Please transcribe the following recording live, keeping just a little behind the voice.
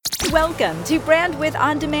Welcome to Brandwidth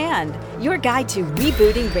On Demand, your guide to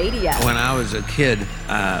rebooting radio. When I was a kid,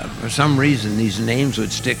 for some reason, these names would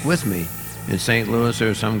stick with me. In St. Louis, there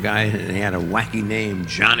was some guy that had a wacky name,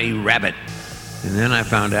 Johnny Rabbit. And then I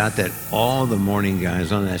found out that all the morning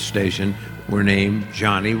guys on that station were named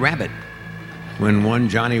Johnny Rabbit. When one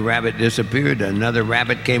Johnny Rabbit disappeared, another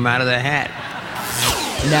rabbit came out of the hat.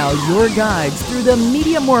 Now your guides through the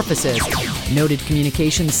Mediamorphosis. Noted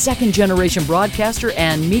communications second-generation broadcaster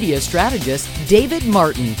and media strategist David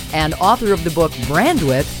Martin, and author of the book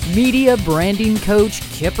Brandwidth, media branding coach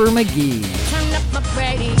Kipper McGee. Turn up my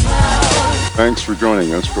radio. Thanks for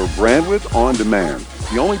joining us for Brandwidth On Demand,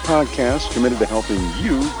 the only podcast committed to helping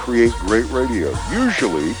you create great radio,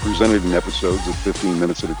 usually presented in episodes of 15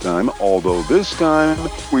 minutes at a time, although this time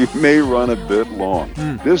we may run a bit long.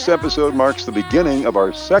 This episode marks the beginning of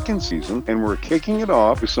our second season, and we're kicking it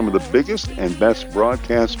off with some of the biggest and best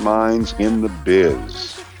broadcast minds in the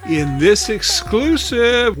biz. In this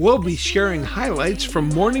exclusive, we'll be sharing highlights from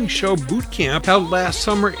Morning Show Boot Camp held last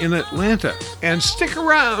summer in Atlanta. And stick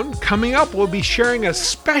around, coming up we'll be sharing a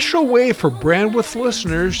special way for Brandwidth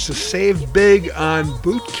listeners to save big on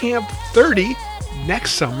Boot Camp 30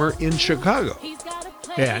 next summer in Chicago.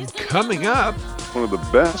 And coming up, one of the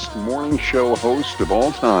best morning show hosts of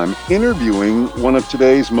all time, interviewing one of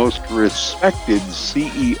today's most respected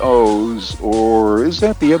CEOs, or is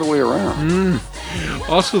that the other way around?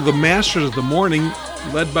 Also the Masters of the Morning,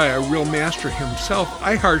 led by a real master himself,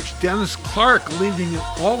 iHeart's Dennis Clark, leading an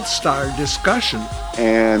all-star discussion.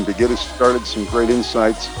 And to get us started, some great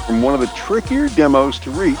insights from one of the trickier demos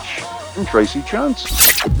to reach, from Tracy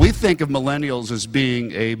Chunts. We think of millennials as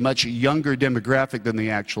being a much younger demographic than they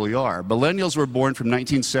actually are. Millennials were born from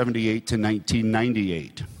 1978 to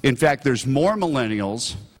 1998. In fact, there's more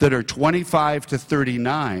millennials that are 25 to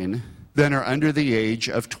 39 than are under the age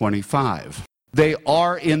of 25. They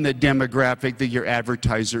are in the demographic that your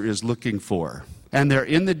advertiser is looking for. And they're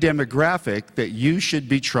in the demographic that you should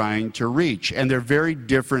be trying to reach. And they're very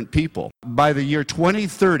different people. By the year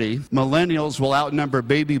 2030, millennials will outnumber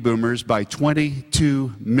baby boomers by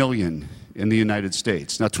 22 million in the United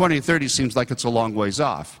States. Now, 2030 seems like it's a long ways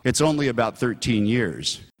off. It's only about 13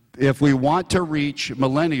 years. If we want to reach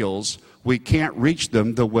millennials, we can't reach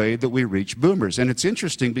them the way that we reach boomers. And it's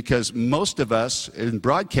interesting because most of us in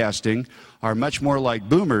broadcasting are much more like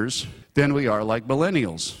boomers than we are like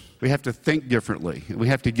millennials. We have to think differently. We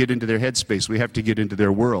have to get into their headspace. We have to get into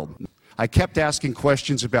their world. I kept asking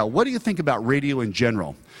questions about, what do you think about radio in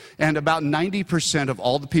general? And about 90% of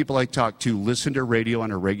all the people I talk to listen to radio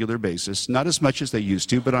on a regular basis, not as much as they used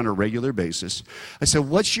to, but on a regular basis. I said,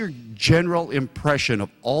 what's your general impression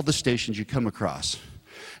of all the stations you come across?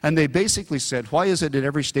 And they basically said, why is it that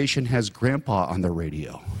every station has Grandpa on the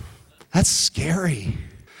radio? That's scary.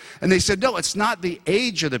 And they said, no, it's not the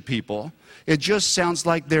age of the people. It just sounds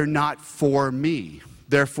like they're not for me.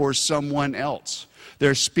 They're for someone else.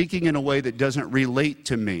 They're speaking in a way that doesn't relate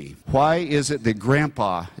to me. Why is it that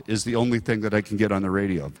Grandpa is the only thing that I can get on the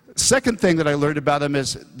radio? Second thing that I learned about them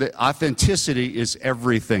is that authenticity is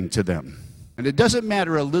everything to them. And it doesn't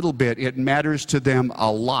matter a little bit, it matters to them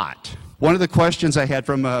a lot. One of the questions I had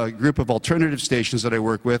from a group of alternative stations that I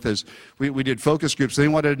work with is, we did focus groups. They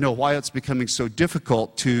wanted to know why it's becoming so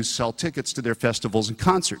difficult to sell tickets to their festivals and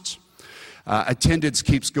concerts. Attendance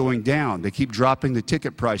keeps going down. They keep dropping the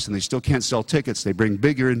ticket price, and they still can't sell tickets. They bring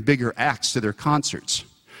bigger and bigger acts to their concerts.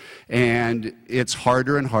 And it's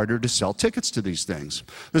harder and harder to sell tickets to these things.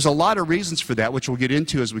 There's a lot of reasons for that, which we'll get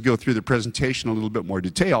into as we go through the presentation in a little bit more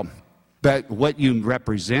detail. But what you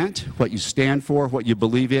represent, what you stand for, what you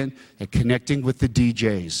believe in, and connecting with the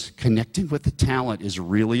DJs, connecting with the talent is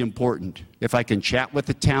really important. If I can chat with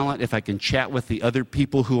the talent, if I can chat with the other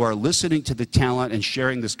people who are listening to the talent and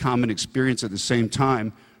sharing this common experience at the same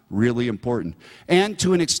time, really important. And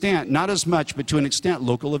to an extent, not as much, but to an extent,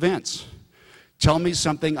 local events. Tell me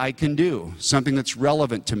something I can do, something that's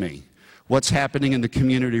relevant to me. What's happening in the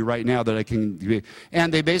community right now that I can do?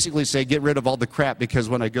 And they basically say, get rid of all the crap, because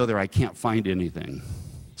when I go there, I can't find anything.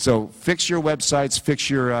 So fix your websites, fix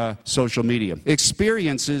your social media.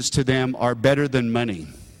 Experiences to them are better than money.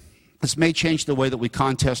 This may change the way that we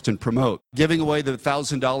contest and promote. Giving away the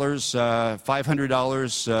 $1,000,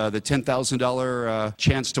 $500, the $10,000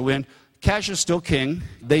 chance to win. Cash is still king.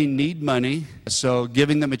 They need money, so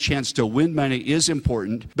giving them a chance to win money is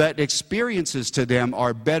important, but experiences to them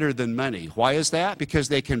are better than money. Why is that? Because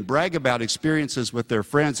they can brag about experiences with their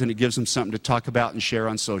friends, and it gives them something to talk about and share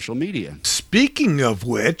on social media. Speaking of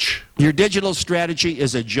which, your digital strategy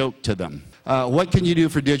is a joke to them. What can you do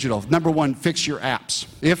for digital? Number one, fix your apps.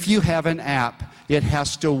 If you have an app, it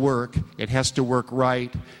has to work. It has to work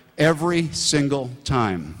right every single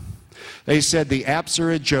time. They said the apps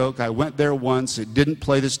are a joke. I went there once. It didn't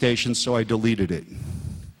play the station, so I deleted it.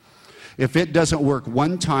 If it doesn't work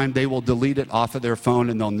one time, they will delete it off of their phone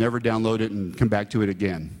and they'll never download it and come back to it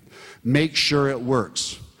again. Make sure it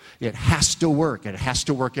works. It has to work. It has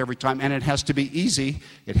to work every time, and it has to be easy.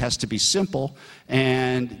 It has to be simple,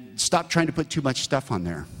 and stop trying to put too much stuff on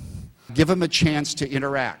there. Give them a chance to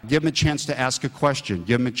interact. Give them a chance to ask a question.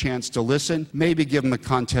 Give them a chance to listen. Maybe give them a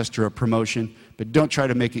contest or a promotion, but don't try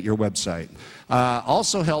to make it your website.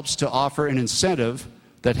 Also helps to offer an incentive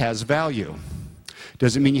that has value.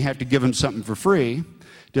 Doesn't mean you have to give them something for free.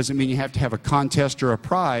 Doesn't mean you have to have a contest or a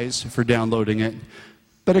prize for downloading it,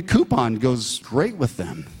 but a coupon goes great with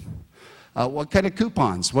them. What kind of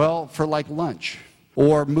coupons? Well, for like lunch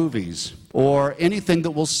or movies or anything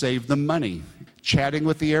that will save them money. Chatting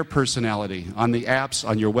with the air personality on the apps,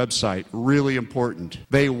 on your website, really important.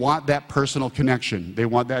 They want that personal connection. They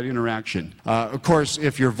want that interaction. Of course,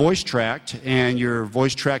 if you're voice tracked and you're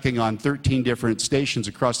voice tracking on 13 different stations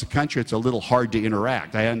across the country, it's a little hard to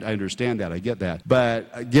interact. I understand that. I get that.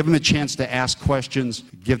 But give them a chance to ask questions.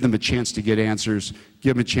 Give them a chance to get answers.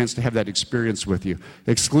 Give them a chance to have that experience with you.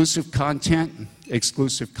 Exclusive content,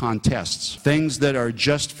 exclusive contests. Things that are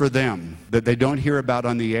just for them, that they don't hear about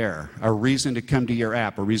on the air. A reason to come to your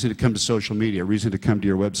app, a reason to come to social media, a reason to come to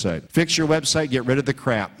your website. Fix your website, get rid of the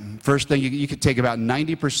crap. First thing, you could take about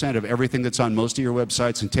 90% of everything that's on most of your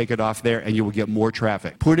websites and take it off there, and you will get more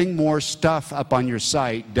traffic. Putting more stuff up on your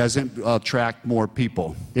site doesn't attract more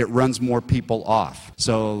people. It runs more people off.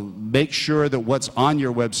 So make sure that what's on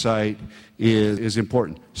your website is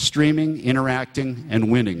important. Streaming, interacting,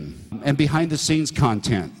 and winning. And behind-the-scenes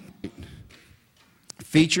content.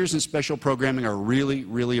 Features and special programming are really,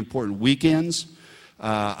 really important. Weekends,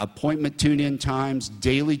 appointment tune-in times,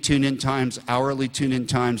 daily tune-in times, hourly tune-in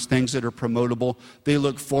times, things that are promotable. They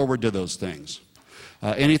look forward to those things.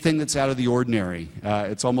 Anything that's out of the ordinary,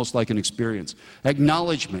 it's almost like an experience.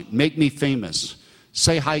 Acknowledgement, make me famous.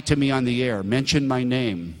 Say hi to me on the air. Mention my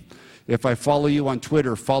name. If I follow you on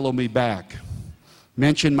Twitter, follow me back.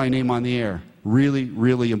 Mention my name on the air. Really,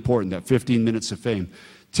 really important, that 15 minutes of fame.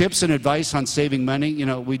 Tips and advice on saving money. You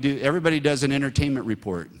know, everybody does an entertainment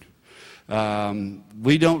report.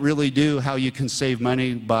 We don't really do how you can save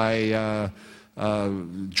money by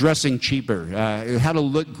dressing cheaper, how to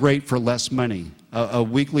look great for less money, a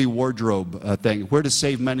weekly wardrobe thing, where to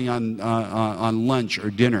save money on lunch or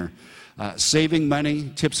dinner. Saving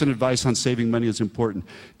money, tips and advice on saving money is important.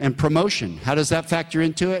 And promotion, how does that factor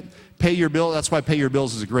into it? Pay your bill, that's why Pay Your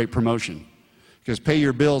Bills is a great promotion. Because Pay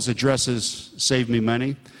Your Bills addresses Save Me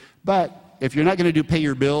Money. But if you're not going to do Pay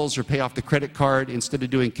Your Bills or pay off the credit card, instead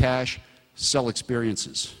of doing cash, sell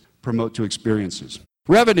experiences. Promote to experiences.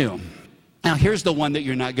 Revenue. Now here's the one that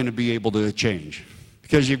you're not going to be able to change.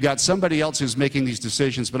 Because you've got somebody else who's making these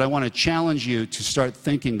decisions, but I want to challenge you to start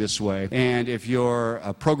thinking this way. And if you're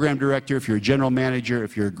a program director, if you're a general manager,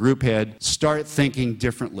 if you're a group head, start thinking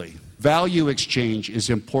differently. Value exchange is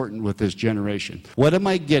important with this generation. What am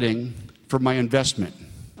I getting for my investment?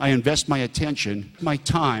 I invest my attention, my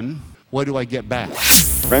time. What do I get back?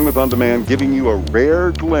 Brandwidth On Demand, giving you a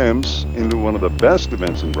rare glimpse into one of the best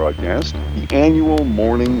events in broadcast, the annual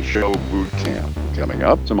Morning Show Boot Camp. Coming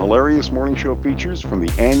up, some hilarious morning show features from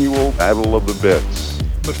the annual Battle of the Bits.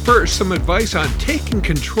 But first, some advice on taking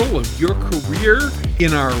control of your career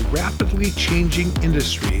in our rapidly changing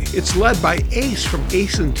industry. It's led by Ace from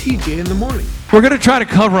Ace and TJ in the Morning. We're going to try to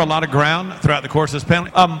cover a lot of ground throughout the course of this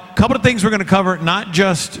panel. A couple of things we're going to cover, not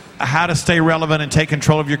just how to stay relevant and take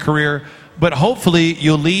control of your career, but hopefully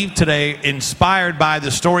you'll leave today inspired by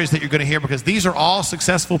the stories that you're going to hear, because these are all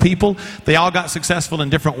successful people. They all got successful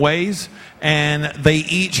in different ways, and they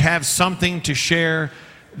each have something to share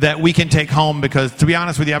that we can take home. Because to be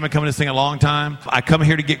honest with you, I've been coming to this thing a long time. I come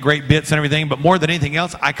here to get great bits and everything, but more than anything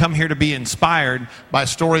else, I come here to be inspired by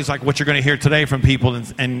stories like what you're going to hear today from people,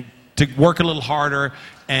 and to work a little harder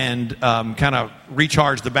and kind of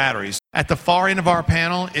recharge the batteries. At the far end of our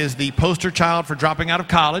panel is the poster child for dropping out of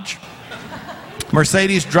college.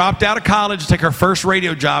 Mercedes dropped out of college to take her first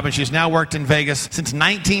radio job, and she's now worked in Vegas since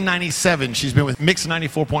 1997. She's been with Mix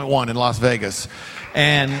 94.1 in Las Vegas.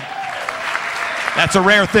 And that's a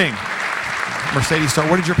rare thing. Mercedes, so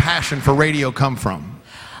where did your passion for radio come from?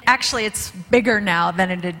 Actually, it's bigger now than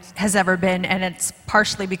it has ever been, and it's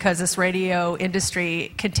partially because this radio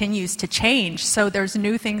industry continues to change. So there's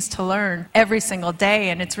new things to learn every single day,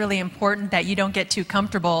 and it's really important that you don't get too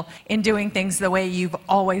comfortable in doing things the way you've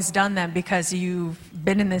always done them, because you've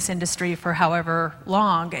been in this industry for however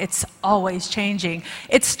long. It's always changing.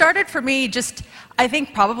 It started for me just, I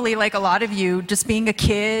think probably like a lot of you, just being a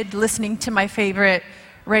kid, listening to my favorite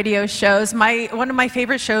radio shows. One of my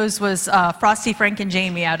favorite shows was Frosty, Frank, and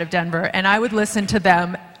Jamie out of Denver, and I would listen to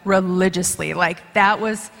them religiously. Like, that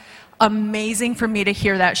was amazing for me to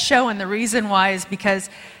hear that show, and the reason why is because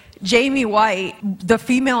Jamie White, the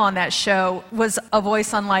female on that show, was a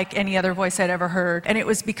voice unlike any other voice I'd ever heard, and it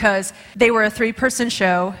was because they were a 3-person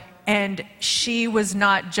show, and she was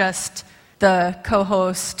not just the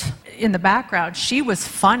co-host in the background. She was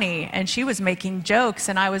funny, and she was making jokes,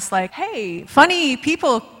 and I was like, hey, funny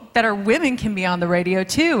people that are women can be on the radio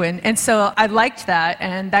too, and so I liked that,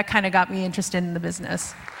 and that kind of got me interested in the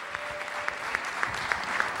business.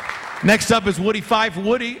 Next up is Woody Fife.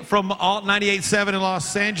 Woody from Alt 98.7 in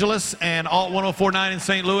Los Angeles and Alt 104.9 in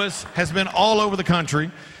St. Louis has been all over the country.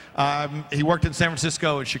 He worked in San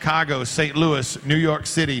Francisco and Chicago, St. Louis, New York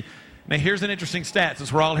City. Now here's an interesting stat,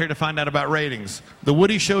 since we're all here to find out about ratings. The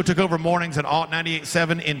Woody Show took over mornings at Alt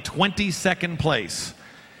 98.7 in 22nd place.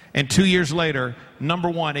 And 2 years later, number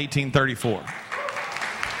 1, 1834.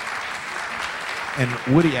 And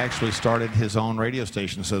Woody actually started his own radio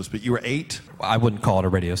station, so to speak. You were 8? I wouldn't call it a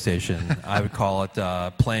radio station. I would call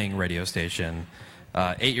it playing radio station.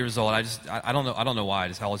 8 years old. I don't know why. I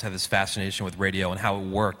just always had this fascination with radio and how it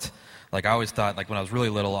worked. Like, I always thought, like, when I was really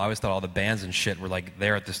little, I always thought all the bands and shit were like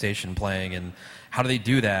there at the station playing. And how do they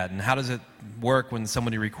do that? And how does it work when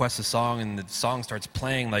somebody requests a song and the song starts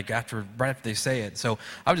playing like right after they say it? So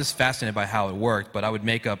I was just fascinated by how it worked. But I would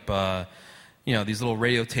make up these little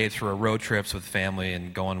radio tapes for road trips with family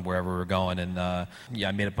and going wherever we were going. And I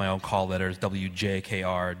made up my own call letters: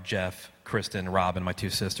 WJKR, Jeff, Kristen, Robin, my 2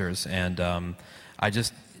 sisters. And I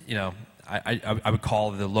just, I would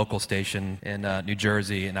call the local station in New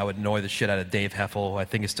Jersey, and I would annoy the shit out of Dave Heffel, who I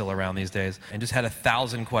think is still around these days, and just had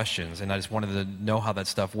 1,000 questions, and I just wanted to know how that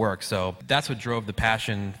stuff works. So that's what drove the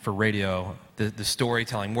passion for radio, the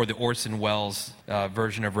storytelling, more the Orson Welles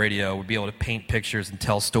version of radio. Would be able to paint pictures and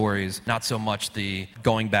tell stories, not so much the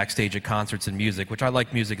going backstage at concerts and music, which I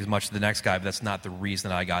like music as much as the next guy, but that's not the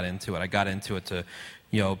reason I got into it. I got into it to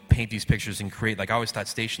paint these pictures and create. Like, I always thought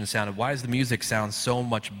stations sounded, why does the music sound so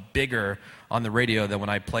much bigger on the radio than when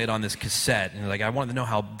I play it on this cassette? And like, I wanted to know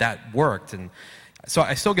how that worked. And so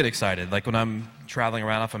I still get excited. Like, when I'm traveling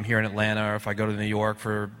around, if I'm here in Atlanta or if I go to New York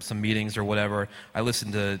for some meetings or whatever, I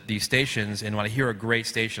listen to these stations, and when I hear a great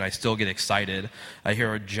station, I still get excited. I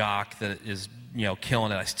hear a jock that is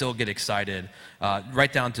killing it, I still get excited.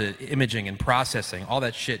 Right down to imaging and processing, all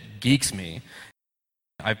that shit geeks me.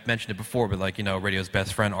 I've mentioned it before, but radio's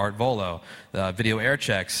best friend, Art Volo, video air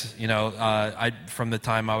checks, from the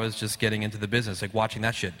time I was just getting into the business, like, watching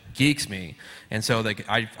that shit geeks me. And so, like,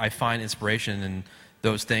 I find inspiration in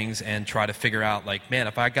those things and try to figure out, like, man,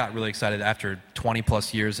 if I got really excited after 20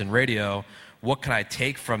 plus years in radio, what can I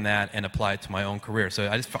take from that and apply it to my own career? So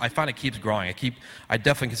I find it keeps growing. I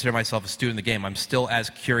definitely consider myself a student of the game. I'm still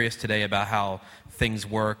as curious today about how things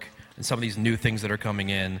work and some of these new things that are coming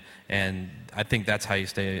in, and I think that's how you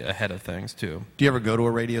stay ahead of things too. Do you ever go to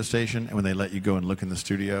a radio station and when they let you go and look in the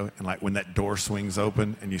studio, and like when that door swings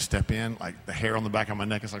open and you step in, like the hair on the back of my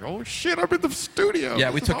neck is like, oh shit, I'm in the studio.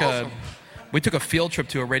 Yeah, we took a field trip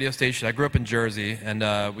to a radio station. I grew up in Jersey,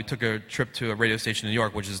 and we took a trip to a radio station in New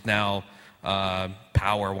York, which is now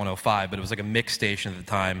Power 105, but it was like a mixed station at the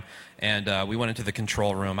time. And we went into the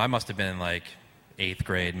control room. I must have been in like 8th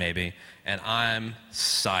grade maybe, and I'm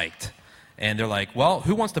psyched. And they're like, well,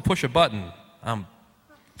 who wants to push a button? I'm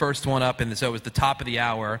first one up, and so it was the top of the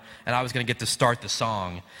hour, and I was going to get to start the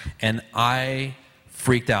song. And I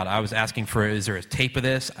freaked out. I was asking for, is there a tape of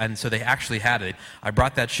this? And so they actually had it. I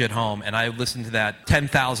brought that shit home, and I listened to that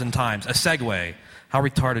 10,000 times. A Segway. How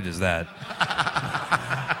retarded is that?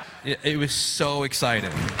 It was so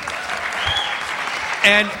exciting.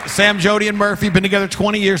 And Sam, Jody, and Murphy have been together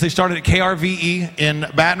 20 years. They started at KRVE in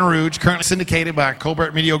Baton Rouge, currently syndicated by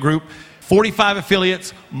Colbert Media Group. 45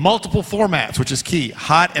 affiliates, multiple formats, which is key.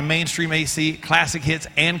 Hot and mainstream AC, classic hits,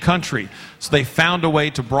 and country. So they found a way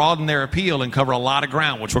to broaden their appeal and cover a lot of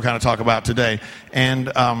ground, which we'll kind of talk about today.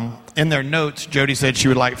 And in their notes, Jody said she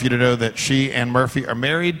would like for you to know that she and Murphy are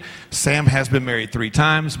married. Sam has been married 3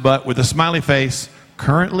 times, but with a smiley face,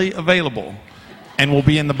 currently available, and will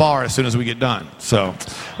be in the bar as soon as we get done. So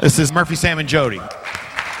this is Murphy, Sam, and Jody.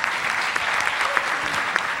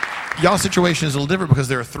 Y'all's situation is a little different because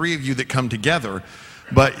there are 3 of you that come together.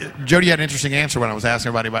 But Jody had an interesting answer when I was asking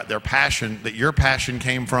everybody about their passion, that your passion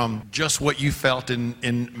came from just what you felt in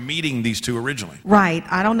meeting these 2 originally. Right.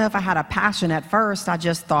 I don't know if I had a passion at first. I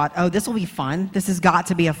just thought, oh, this will be fun. This has got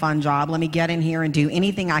to be a fun job. Let me get in here and do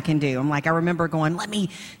anything I can do. I'm like, I remember going, let me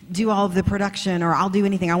do all of the production, or I'll do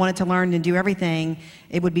anything. I wanted to learn and do everything.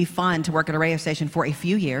 It would be fun to work at a radio station for a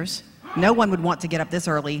few years. No one would want to get up this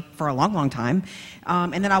early for a long, long time.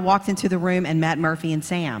 And then I walked into the room and met Murphy and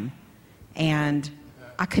Sam. And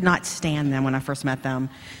I could not stand them when I first met them.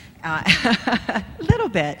 A little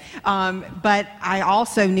bit. But I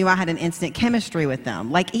also knew I had an instant chemistry with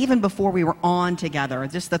them. Like, even before we were on together,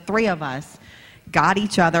 just the three of us got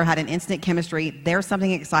each other, had an instant chemistry. There's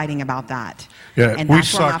something exciting about that. Yeah, and we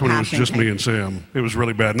that's where my sucked when it was passion just me came. and Sam. It was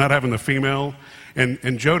really bad. Not having the female.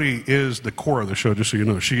 And Jody is the core of the show, just so you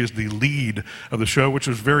know. She is the lead of the show, which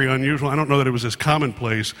was very unusual. I don't know that it was as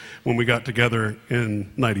commonplace when we got together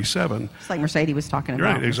in '97. It's like Mercedes was talking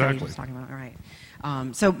about. Right, exactly. Mercedes was talking about,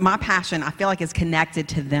 right. So my passion, I feel like, is connected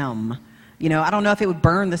to them. You know, I don't know if it would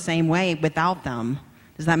burn the same way without them.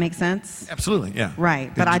 Does that make sense? Absolutely, yeah.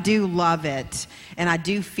 Right, but I do love it. And I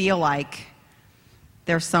do feel like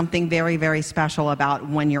there's something very, very special about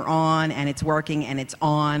when you're on and it's working and it's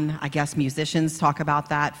on. I guess musicians talk about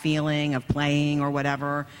that feeling of playing or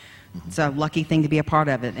whatever. It's a lucky thing to be a part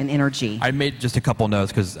of it, and energy. I made just a couple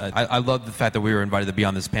notes because I love the fact that we were invited to be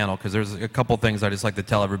on this panel, because there's a couple things I just like to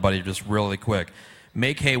tell everybody just really quick.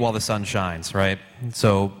 Make hay while the sun shines, right?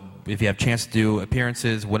 So if you have a chance to do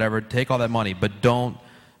appearances, whatever, take all that money, but don't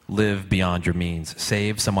live beyond your means.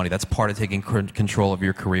 Save some money. That's part of taking control of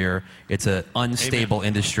your career. It's an unstable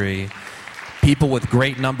industry. People with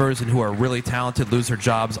great numbers and who are really talented lose their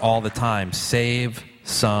jobs all the time. Save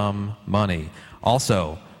some money.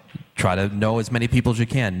 Also, try to know as many people as you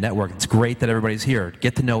can. Network. It's great that everybody's here.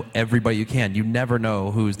 Get to know everybody you can. You never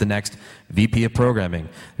know who's the next VP of programming.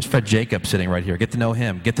 There's Fred Jacobs sitting right here. Get to know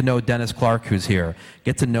him. Get to know Dennis Clark, who's here.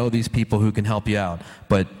 Get to know these people who can help you out.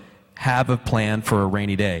 But have a plan for a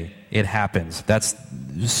rainy day. It happens. That's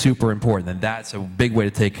super important, and that's a big way to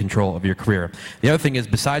take control of your career. The other thing is,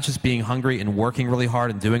 besides just being hungry and working really hard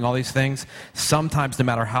and doing all these things, sometimes no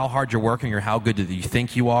matter how hard you're working or how good that you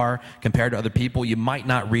think you are compared to other people, you might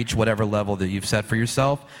not reach whatever level that you've set for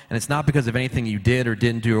yourself. And it's not because of anything you did or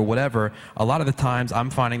didn't do or whatever. A lot of the times I'm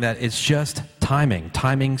finding that it's just timing.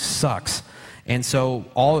 Timing sucks. And so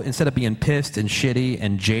instead of being pissed and shitty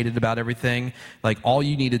and jaded about everything, like, all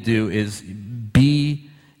you need to do is be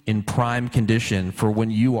in prime condition for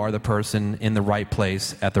when you are the person in the right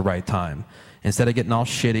place at the right time. Instead of getting all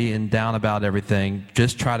shitty and down about everything,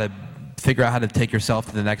 just try to figure out how to take yourself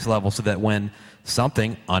to the next level so that when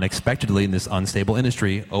something unexpectedly in this unstable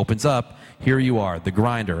industry opens up, here you are, the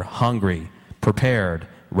grinder, hungry, prepared,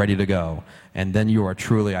 ready to go. And then you are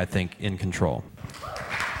truly, I think, in control.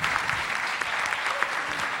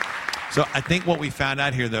 So I think what we found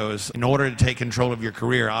out here, though, is in order to take control of your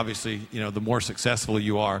career, obviously, you know, the more successful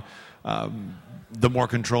you are, the more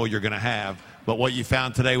control you're going to have. But what you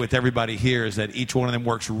found today with everybody here is that each one of them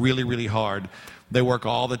works really, really hard. They work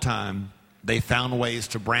all the time. They found ways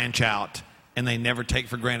to branch out, and they never take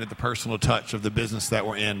for granted the personal touch of the business that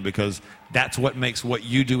we're in, because that's what makes what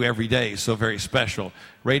you do every day so very special.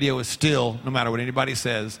 Radio is still, no matter what anybody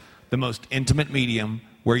says, the most intimate medium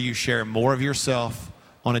where you share more of yourself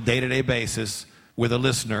on a day-to-day basis with a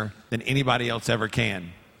listener than anybody else ever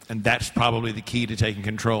can. And that's probably the key to taking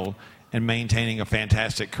control and maintaining a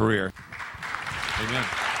fantastic career. Amen.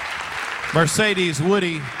 Mercedes,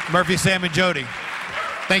 Woody, Murphy, Sam, and Jody.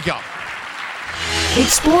 Thank y'all.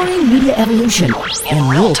 Exploring media evolution in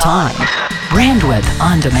real time. Brandwidth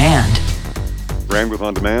On Demand. Brandwidth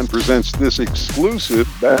On Demand presents this exclusive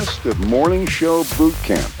Best of Morning Show Boot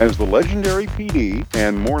Camp as the legendary PD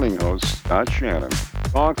and morning host, Scott Shannon,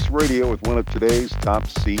 talks radio with one of today's top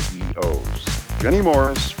CEOs, Jenny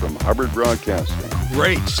Morris from Hubbard Broadcasting.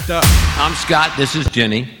 Great stuff. I'm Scott. This is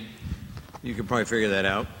Jenny. You can probably figure that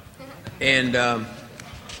out. And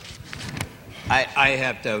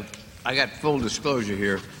I got full disclosure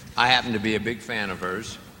here. I happen to be a big fan of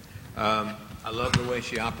hers. I love the way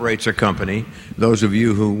she operates her company. Those of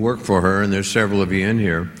you who work for her, and there's several of you in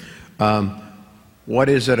here, what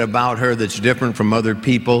is it about her that's different from other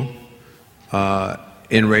people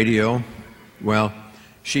in radio? Well,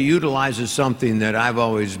 she utilizes something that I've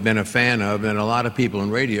always been a fan of, and a lot of people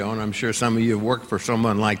in radio, and I'm sure some of you have worked for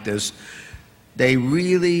someone like this, they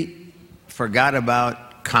really forgot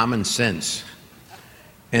about common sense.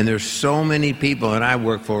 And there's so many people that I've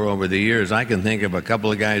worked for over the years. I can think of a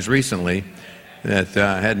couple of guys recently that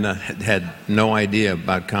had no idea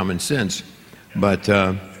about common sense. But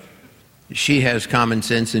she has common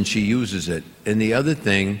sense and she uses it. And the other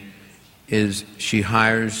thing is she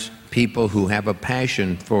hires people who have a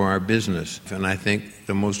passion for our business. And I think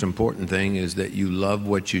the most important thing is that you love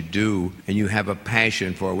what you do and you have a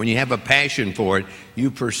passion for it. When you have a passion for it, you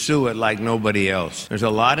pursue it like nobody else. There's a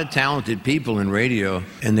lot of talented people in radio,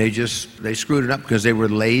 and they screwed it up because they were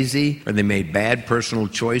lazy or they made bad personal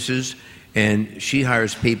choices. And she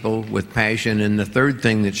hires people with passion. And the third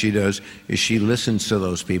thing that she does is she listens to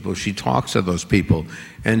those people. She talks to those people.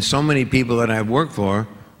 And so many people that I've worked for,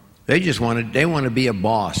 they want to be a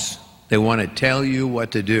boss. They want to tell you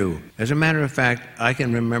what to do. As a matter of fact, I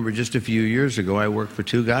can remember just a few years ago, I worked for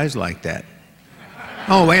two guys like that.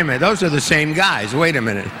 Oh, wait a minute. Those are the same guys. Wait a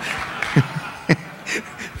minute.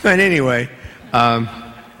 But anyway,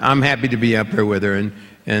 I'm happy to be up here with her,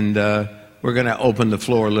 and we're going to open the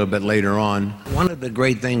floor a little bit later on. One of the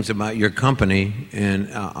great things about your company, and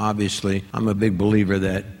obviously I'm a big believer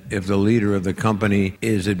that if the leader of the company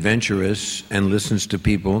is adventurous and listens to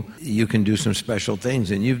people, you can do some special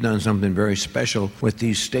things. And you've done something very special with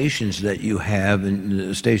these stations that you have and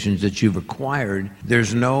the stations that you've acquired.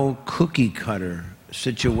 There's no cookie cutter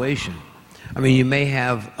situation. I mean, you may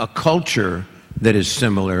have a culture that is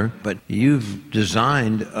similar, but you've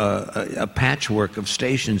designed a patchwork of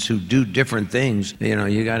stations who do different things. You know,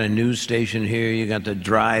 you got a news station here, you got the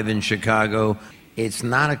Drive in Chicago. It's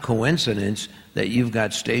not a coincidence that you've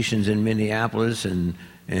got stations in Minneapolis and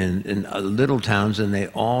little towns, and they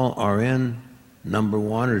all are in number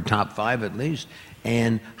one or top five at least.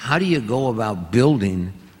 And how do you go about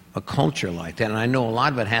building a culture like that? And I know a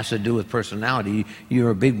lot of it has to do with personality.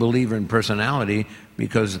 You're a big believer in personality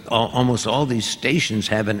because almost all these stations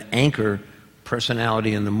have an anchor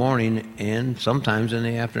personality in the morning and sometimes in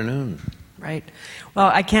the afternoon. Right. Well,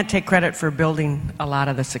 I can't take credit for building a lot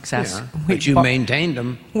of the success. Yeah, but you maintained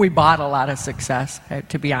them. We bought a lot of success,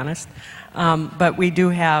 to be honest. But we do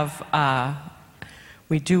have a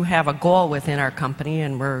goal within our company,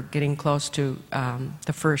 and we're getting close to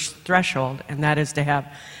the first threshold, and that is to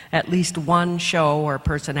have at least one show or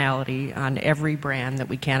personality on every brand that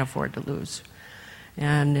we can't afford to lose.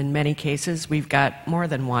 And in many cases, we've got more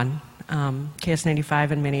than one.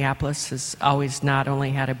 KS95 in Minneapolis has always not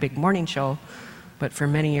only had a big morning show, but for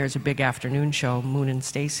many years a big afternoon show, Moon and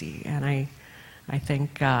Stacy. And I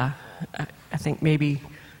think maybe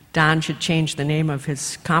Don should change the name of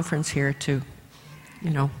his conference here to,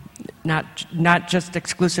 not just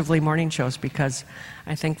exclusively morning shows, because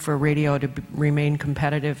I think for radio to remain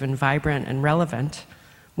competitive and vibrant and relevant,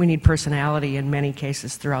 we need personality in many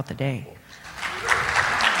cases throughout the day.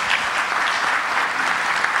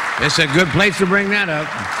 It's a good place to bring that up.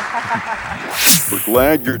 We're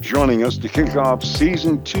glad you're joining us to kick off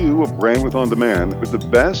Season 2 of Brandwidth On Demand with the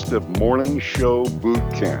best of Morning Show Boot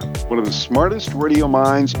Camp. One of the smartest radio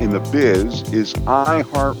minds in the biz is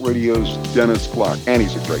iHeartRadio's Dennis Clark, and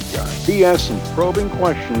he's a great guy. He asks some probing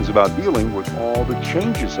questions about dealing with all the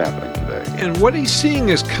changes happening today. And what he's seeing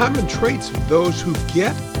is common traits of those who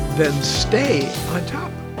get, then stay on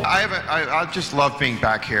top. I just love being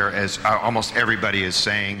back here, as almost everybody is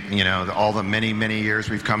saying, all the many, many years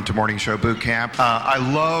we've come to Morning Show Boot Camp. I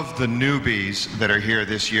love the newbies that are here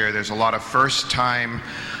this year. There's a lot of first-time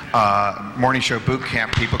Morning Show Boot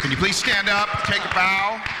Camp people. Can you please stand up, take a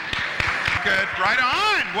bow? Good. Right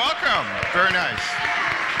on. Welcome. Very nice.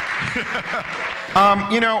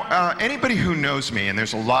 Anybody who knows me, and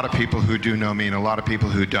there's a lot of people who do know me and a lot of people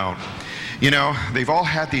who don't, they've all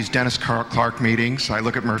had these Dennis Clark meetings. I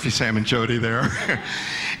look at Murphy, Sam, and Jody there.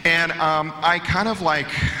 And I kind of I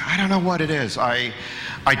don't know what it is. I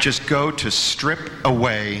just go to strip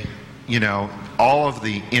away, all of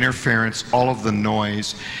the interference, all of the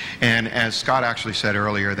noise. And as Scott actually said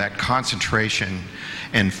earlier, that concentration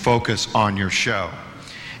and focus on your show.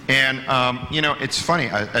 And, it's funny,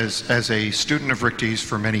 as a student of Rick Dees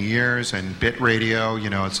for many years and Bit Radio,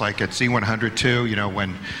 it's like at Z100 too,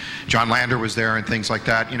 when John Lander was there and things like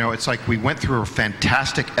that, it's like we went through a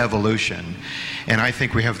fantastic evolution. And I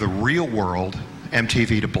think we have the real world,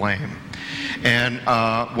 MTV, to blame. And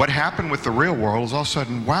what happened with the real world is all of a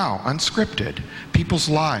sudden, wow, unscripted. People's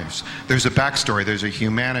lives. There's a backstory. There's a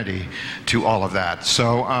humanity to all of that.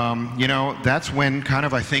 So, that's when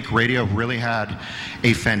I think radio really had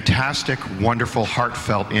a fantastic, wonderful,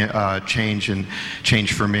 heartfelt change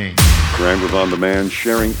for me. Brandwidth On Demand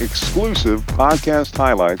sharing exclusive podcast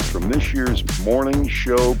highlights from this year's Morning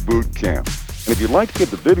Show Boot Camp. And if you'd like to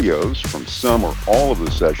get the videos from some or all of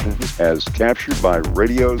the sessions as captured by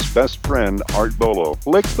radio's best friend, Art Bolo,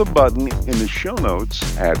 click the button in the show notes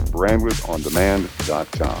at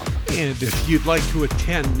brandwidthondemand.com. And if you'd like to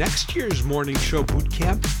attend next year's Morning Show Boot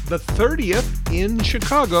Camp, the 30th in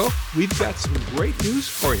Chicago, we've got some great news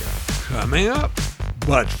for you coming up.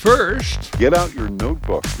 But first, get out your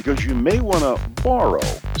notebook because you may want to borrow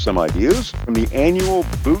some ideas from the annual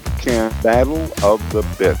Boot Camp Battle of the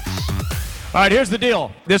Bits. All right, here's the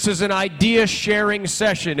deal. This is an idea sharing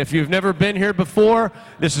session. If you've never been here before,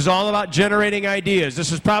 this is all about generating ideas.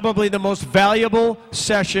 This is probably the most valuable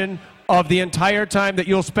session of the entire time that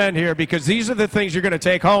you'll spend here, because these are the things you're going to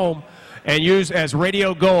take home and use as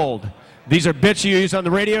radio gold. These are bits you use on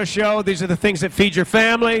the radio show. These are the things that feed your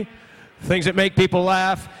family, things that make people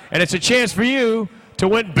laugh, and it's a chance for you to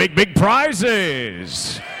win big, big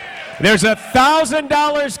prizes. There's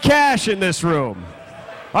 $1,000 cash in this room.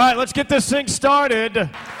 All right, let's get this thing started.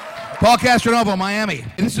 Paul Castronovo, Miami.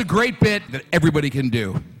 This is a great bit that everybody can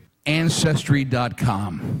do.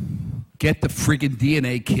 Ancestry.com. Get the freaking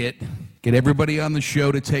DNA kit. Get everybody on the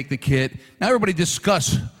show to take the kit. Now everybody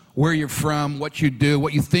discuss where you're from, what you do,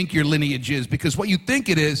 what you think your lineage is. Because what you think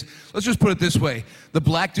it is, let's just put it this way. The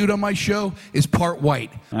black dude on my show is part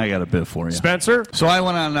white. I got a bit for you. Spencer? So I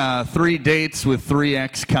went on 3 dates with 3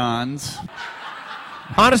 ex-cons.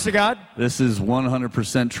 Honest to God? This is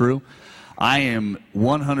 100% true. I am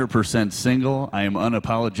 100% single. I am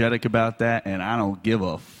unapologetic about that, and I don't give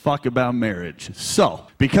a fuck about marriage. So,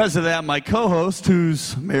 because of that, my co-host,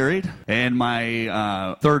 who's married, and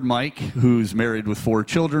my third Mike, who's married with 4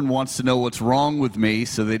 children, wants to know what's wrong with me,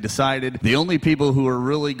 so they decided the only people who are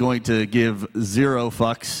really going to give 0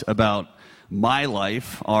 fucks about my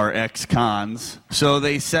life are ex-cons. So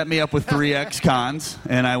they set me up with 3 ex-cons,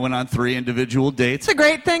 and I went on 3 individual dates. It's a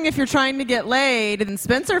great thing if you're trying to get laid. And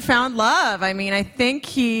Spencer found love. I mean, I think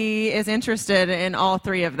he is interested in all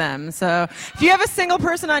 3 of them. So if you have a single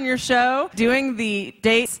person on your show, doing the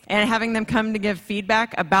dates and having them come to give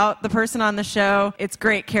feedback about the person on the show, it's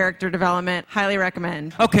great character development. Highly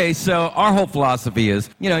recommend. Okay, so our whole philosophy is,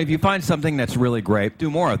 if you find something that's really great,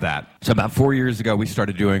 do more of that. So about 4 years ago, we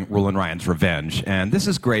started doing Rule and Ryan's Revenge. And this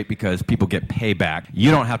is great because people get payback. You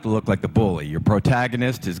don't have to look like the bully. Your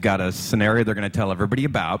protagonist has got a scenario they're going to tell everybody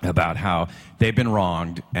about how they've been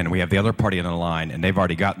wronged, and we have the other party on the line, and they've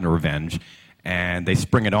already gotten the revenge. And they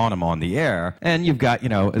spring it on them on the air. And you've got,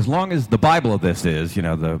 as long as the Bible of this is,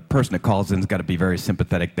 the person that calls in's got to be very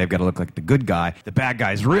sympathetic. They've got to look like the good guy. The bad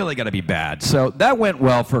guy's really got to be bad. So that went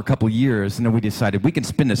well for a couple years, and then we decided we can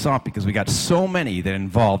spin this off because we got so many that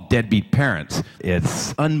involve deadbeat parents.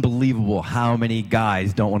 It's unbelievable how many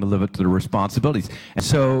guys don't want to live up to their responsibilities. And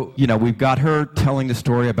so, we've got her telling the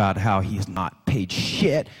story about how he's not paid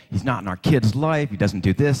shit. He's not in our kid's life. He doesn't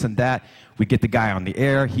do this and that. We get the guy on the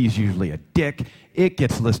air. He's usually a dick. It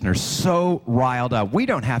gets listeners so riled up. We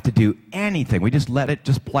don't have to do anything. We just let it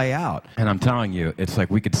just play out. And I'm telling you, it's like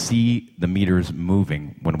we could see the meters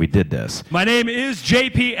moving when we did this. My name is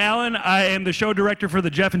J.P. Allen. I am the show director for the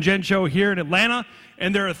Jeff and Jen Show here in Atlanta.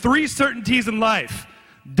 And there are 3 certainties in life: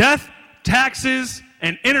 death, taxes,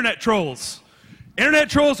 and internet trolls. Internet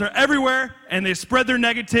trolls are everywhere, and they spread their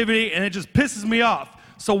negativity, and it just pisses me off.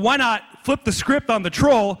 So why not flip the script on the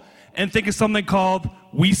troll and think of something called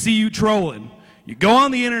We See You Trolling. You go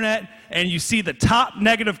on the internet and you see the top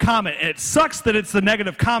negative comment, and it sucks that it's the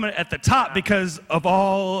negative comment at the top because of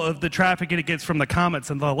all of the traffic it gets from the comments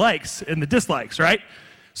and the likes and the dislikes, right?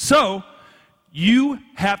 So you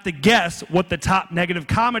have to guess what the top negative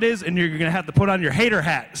comment is, and you're going to have to put on your hater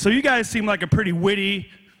hat. So you guys seem like a pretty witty,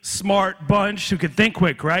 smart bunch who can think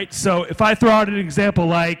quick, right? So if I throw out an example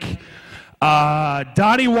like,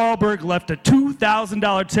 Donnie Wahlberg left a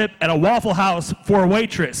 $2,000 tip at a Waffle House for a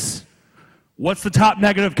waitress. What's the top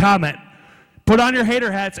negative comment? Put on your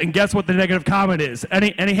hater hats and guess what the negative comment is.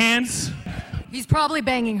 Any hands? He's probably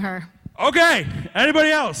banging her. Okay. Anybody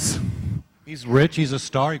else? He's rich. He's a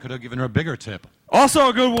star. He could have given her a bigger tip. Also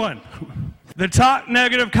a good one. The top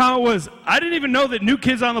negative comment was, I didn't even know that New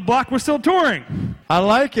Kids on the Block were still touring. I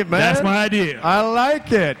like it, man. That's my idea. I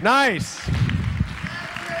like it. Nice.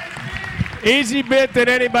 Easy bit that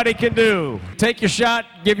anybody can do. Take your shot,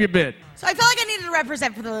 give your bit. So I feel like I needed to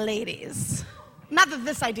represent for the ladies. Not that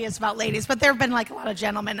this idea is about ladies, but there have been like a lot of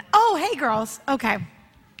gentlemen. Oh, hey girls. Okay.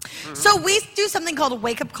 So we do something called a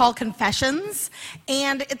wake-up call confessions,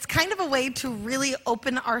 and it's kind of a way to really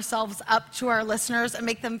open ourselves up to our listeners and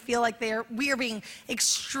make them feel like we are being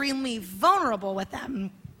extremely vulnerable with them.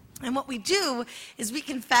 And what we do is we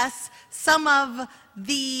confess some of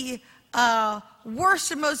the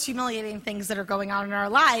worst and most humiliating things that are going on in our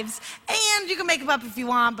lives, and you can make them up if you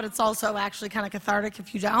want, but it's also actually kind of cathartic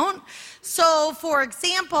if you don't. So, for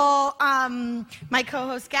example, my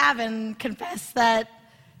co-host Gavin confessed that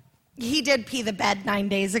he did pee the bed 9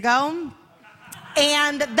 days ago.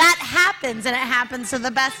 And that happens, and it happens to the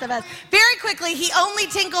best of us. Very quickly, he only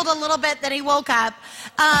tinkled a little bit, then he woke up.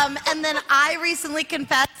 And then I recently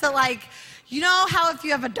confessed that, like, you know how if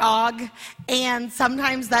you have a dog and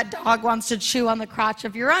sometimes that dog wants to chew on the crotch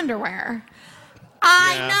of your underwear?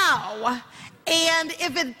 I know. And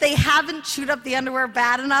if they haven't chewed up the underwear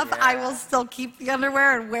bad enough, I will still keep the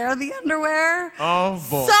underwear and wear the underwear. Oh,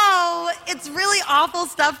 boy. So it's really awful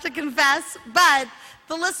stuff to confess, but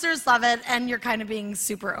the listeners love it, and you're kind of being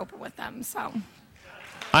super open with them. So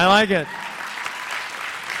I like it.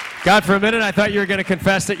 God, for a minute, I thought you were going to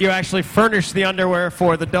confess that you actually furnished the underwear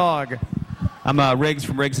for the dog. I'm Riggs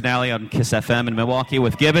from Riggs and Alley on Kiss FM in Milwaukee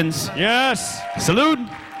with Gibbons. Yes. Salute.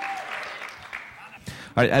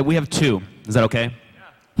 All right, we have two. Is that okay?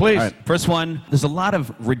 Please. All right, first one, there's a lot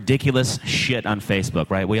of ridiculous shit on Facebook,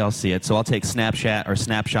 right? We all see it. So I'll take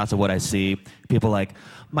snapshots of what I see. People like,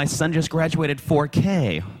 my son just graduated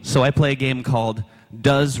 4K. So I play a game called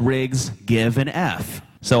Does Riggs Give an F?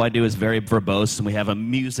 So I do is very verbose, and we have a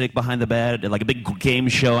music behind the bed, like a big game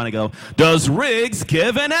show, and I go, does Riggs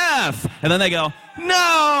give an F? And then they go,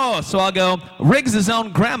 no! So I'll go, Riggs'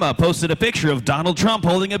 own grandma posted a picture of Donald Trump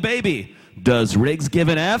holding a baby. Does Riggs give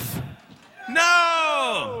an F?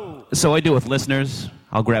 No! So I do with listeners.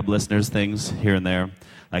 I'll grab listeners' things here and there.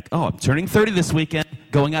 Like, oh, I'm turning 30 this weekend,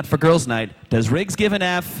 going out for girls' night. Does Riggs give an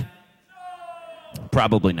F?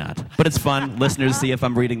 Probably not, but it's fun. Listeners see if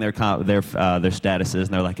I'm reading their statuses, and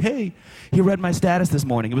they're like, "Hey, he read my status this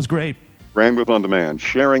morning. It was great." Brandwidth On Demand,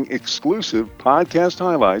 sharing exclusive podcast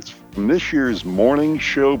highlights from this year's morning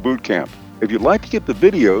show boot camp. If you'd like to get the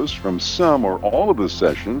videos from some or all of the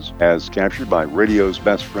sessions, as captured by radio's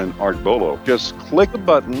best friend Art Bolo, just click the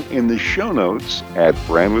button in the show notes at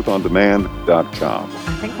brandwidthondemand.com.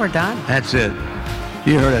 I think we're done. That's it.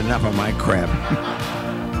 You heard enough of my crap.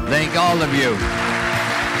 Thank all of you.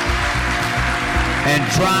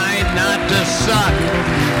 And try not to suck.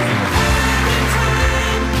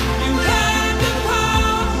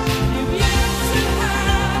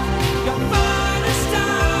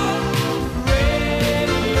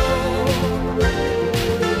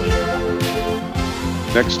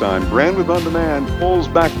 Next time, Brandwidth On Demand pulls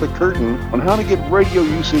back the curtain on how to get radio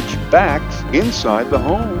usage back inside the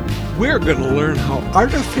home. We're going to learn how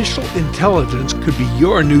artificial intelligence could be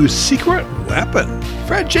your new secret weapon.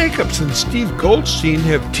 Fred Jacobs and Steve Goldstein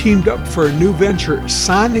have teamed up for a new venture,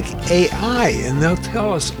 Sonic AI, and they'll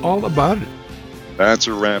tell us all about it. That's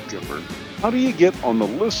a wrap, Kipper. How do you get on the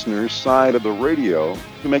listener's side of the radio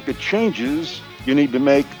to make the changes you need to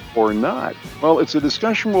make or not? Well, it's a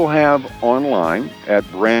discussion we'll have online at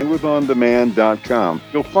brandwidthondemand.com.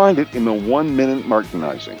 You'll find it in the 1-minute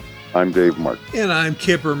Martinizing. I'm Dave Martin. And I'm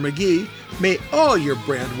Kipper McGee. May all your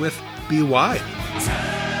Brandwidth be wide.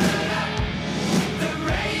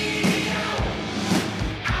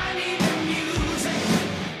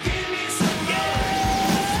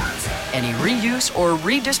 Any reuse or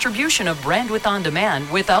redistribution of Brandwidth On Demand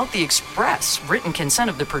without the express written consent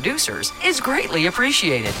of the producers is greatly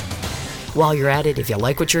appreciated. While you're at it, if you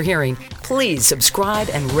like what you're hearing, please subscribe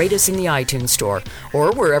and rate us in the iTunes Store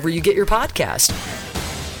or wherever you get your podcast.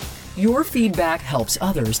 Your feedback helps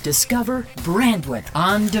others discover Brandwidth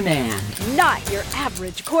On Demand. Not your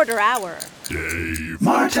average quarter hour. Dave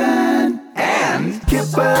Martin and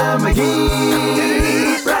Kipper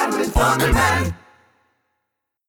McGee. Brandwidth On Demand.